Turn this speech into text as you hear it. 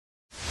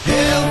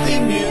Healthy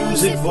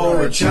music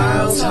for a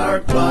child's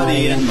heart,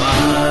 body, and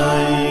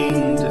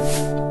mind.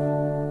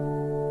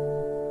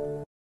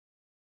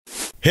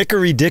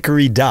 Hickory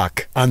Dickory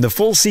Dock on the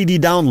full CD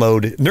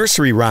download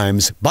Nursery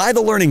Rhymes by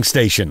the Learning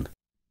Station.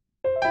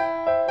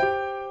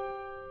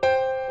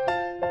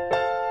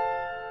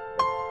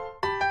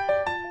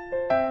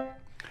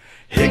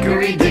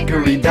 Hickory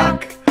Dickory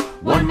Dock,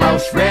 one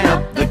mouse ran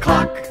up the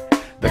clock.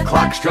 The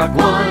clock struck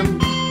one,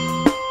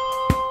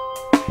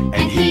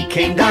 and he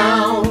came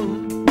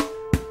down.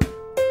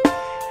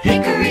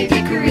 Hickory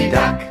Dickory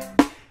Dock,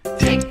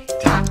 tick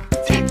tock,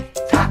 tick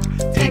tock,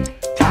 tick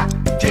tock,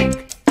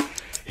 tick.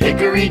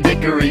 Hickory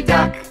Dickory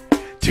Dock,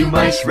 two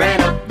mice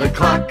ran up the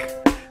clock.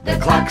 The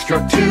clock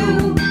struck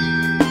two,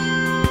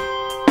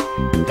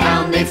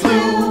 down they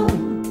flew.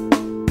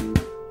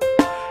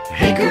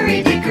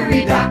 Hickory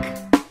Dickory Dock,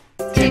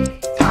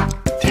 tick tock,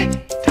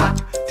 tick tock,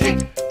 tick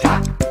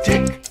tock,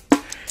 tick.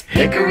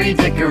 Hickory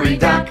Dickory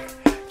Dock,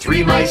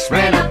 three mice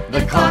ran up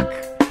the clock.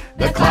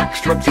 The clock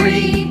struck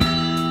three,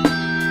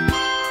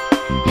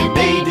 and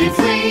they did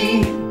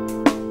flee.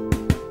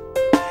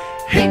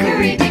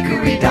 Hickory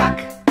Dickory Dock,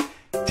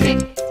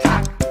 tick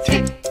tock,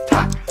 tick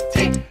tock,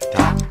 tick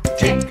tock,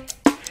 tick.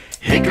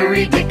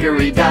 Hickory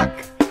Dickory Dock,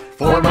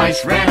 four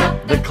mice ran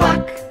up the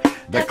clock.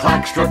 The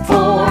clock struck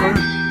four,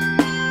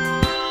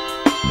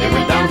 they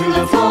went down to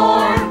the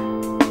floor.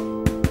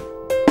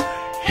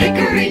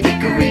 Hickory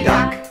Dickory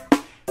Dock,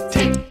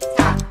 tick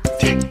tock,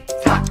 tick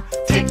tock,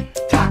 tick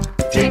tock,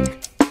 tick.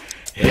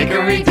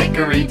 Hickory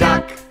Dickory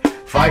Dock,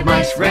 five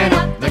mice ran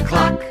up the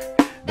clock.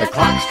 The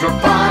clock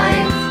struck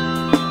five,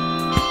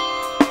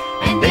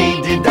 and they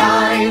did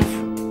dive.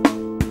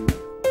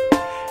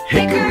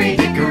 Hickory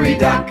Dickory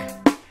Dock,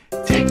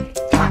 tick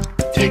tock,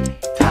 tick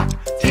tock,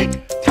 tick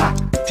tock,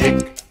 tick.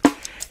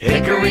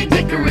 Hickory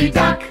Dickory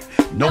Dock,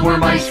 no more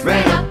mice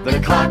ran up the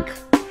clock.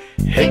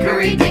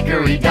 Hickory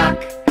Dickory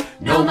Dock,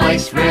 no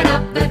mice ran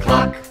up the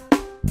clock.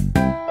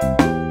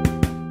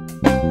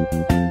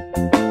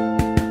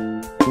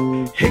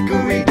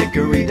 Hickory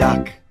Dickory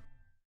Dock.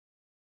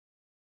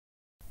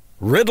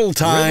 Riddle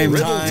time.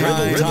 Riddle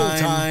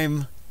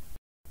time.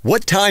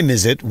 What time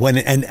is it when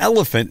an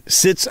elephant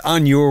sits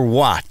on your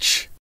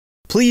watch?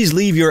 Please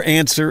leave your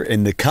answer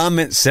in the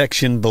comment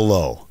section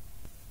below.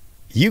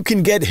 You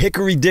can get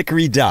Hickory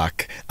Dickory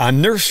Dock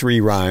on Nursery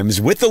Rhymes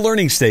with the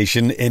Learning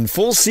Station in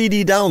full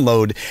CD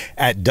download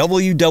at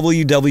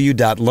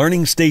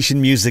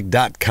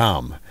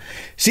www.learningstationmusic.com.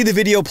 See the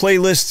video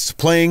playlists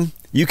playing?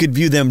 You could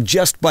view them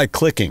just by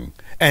clicking.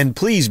 And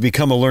please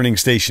become a Learning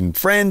Station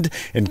friend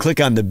and click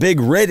on the big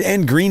red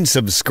and green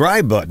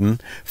subscribe button.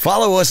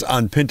 Follow us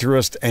on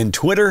Pinterest and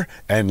Twitter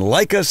and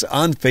like us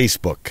on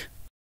Facebook.